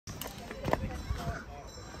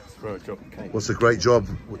for a job of cake. What's a great job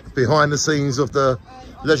behind the scenes of the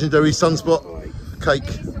legendary Sunspot cake.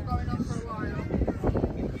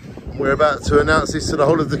 We're about to announce this to the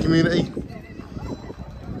whole of the community.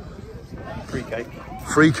 Free cake.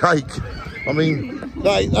 Free cake. I mean,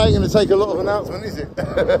 that ain't going to take a lot of announcement, is it?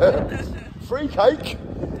 Free cake.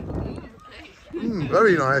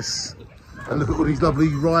 Very nice. And look at all these lovely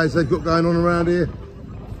rides they've got going on around here.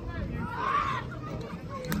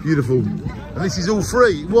 Beautiful. And this is all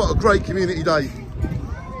free. What a great community day.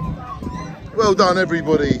 Well done,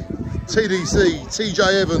 everybody. TDC,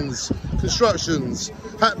 TJ Evans, Constructions,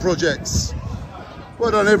 Hat Projects.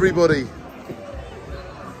 Well done, everybody.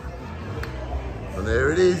 And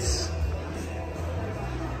there it is.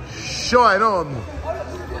 Shine on.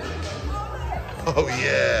 Oh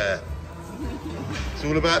yeah. It's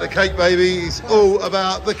all about the cake, baby. It's all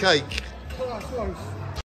about the cake.